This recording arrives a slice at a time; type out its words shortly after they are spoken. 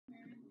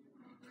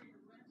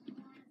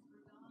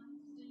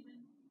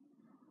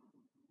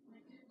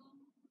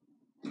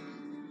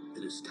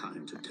is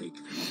time to take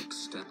the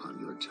next step on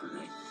your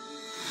journey.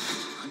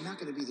 I'm not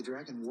going to be the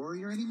Dragon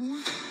Warrior anymore?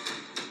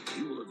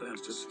 You will advance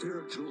to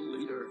spiritual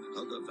leader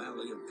of the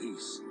Valley of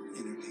Peace.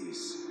 Inner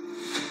peace.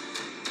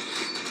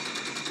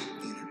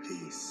 Inner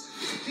peace.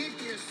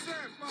 Keep your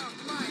surf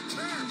off my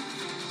turf!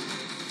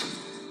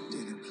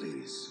 Dinner,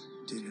 please.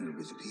 Dinner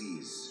with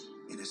peas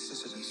in a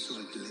sesame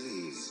soy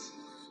glaze.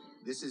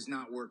 This is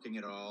not working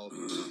at all.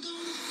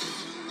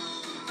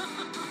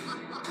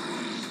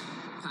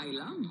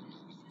 Kailam,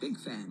 big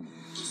fan.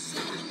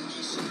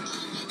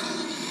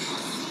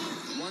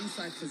 Once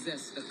I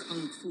possess the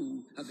kung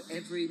fu of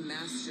every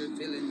master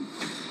villain,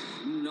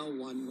 no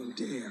one will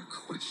dare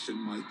question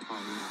my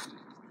power.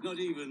 Not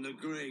even the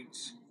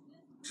great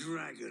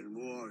Dragon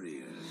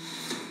Warrior.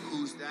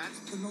 Who's that?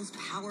 The most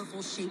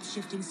powerful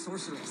shape-shifting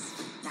sorceress,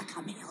 the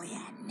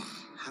chameleon.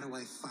 How do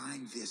I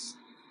find this,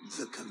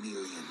 the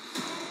chameleon?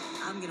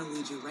 I'm gonna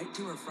lead you right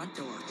to her front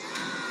door.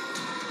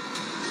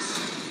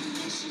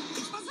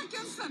 It was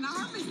against an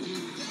army!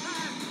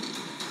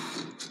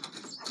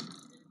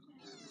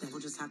 Then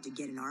we'll just have to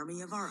get an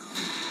army of our own.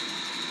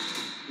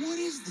 What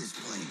is this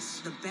place?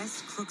 The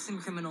best crooks and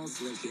criminals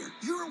live here.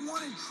 You're a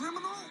wanted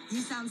criminal? You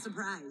sound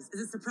surprised.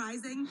 Is it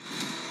surprising?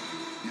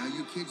 Now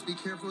you kids be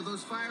careful of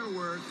those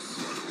fireworks.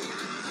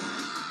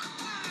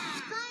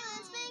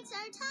 Violence makes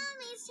our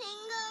tummies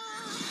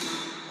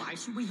tingle. Why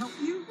should we help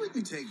you? We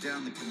can take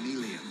down the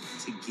chameleon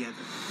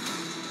together.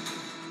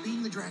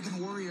 Being the Dragon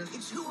Warrior,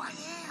 it's who I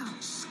am.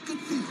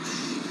 Skittish.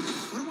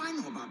 What do I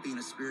know about being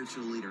a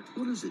spiritual leader?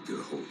 What is it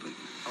you're holding?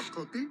 A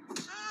cookie?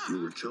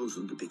 You were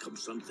chosen to become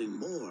something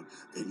more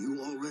than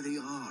you already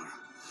are.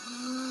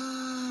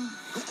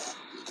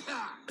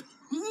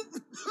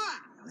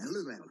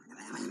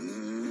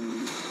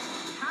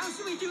 How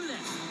should we do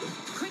this?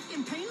 Quick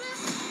and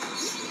painless?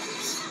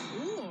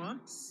 Or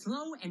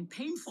slow and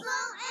painful?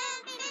 Slow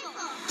and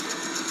painful.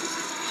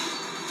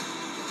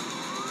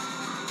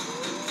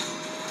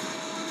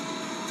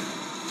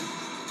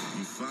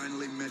 You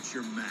finally met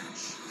your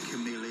match,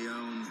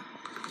 chameleon.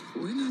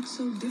 We're not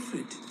so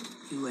different,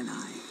 you and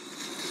I.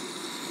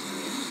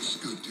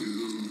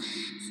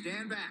 Skadoosh.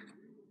 Stand back.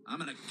 I'm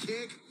gonna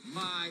kick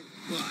my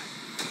butt.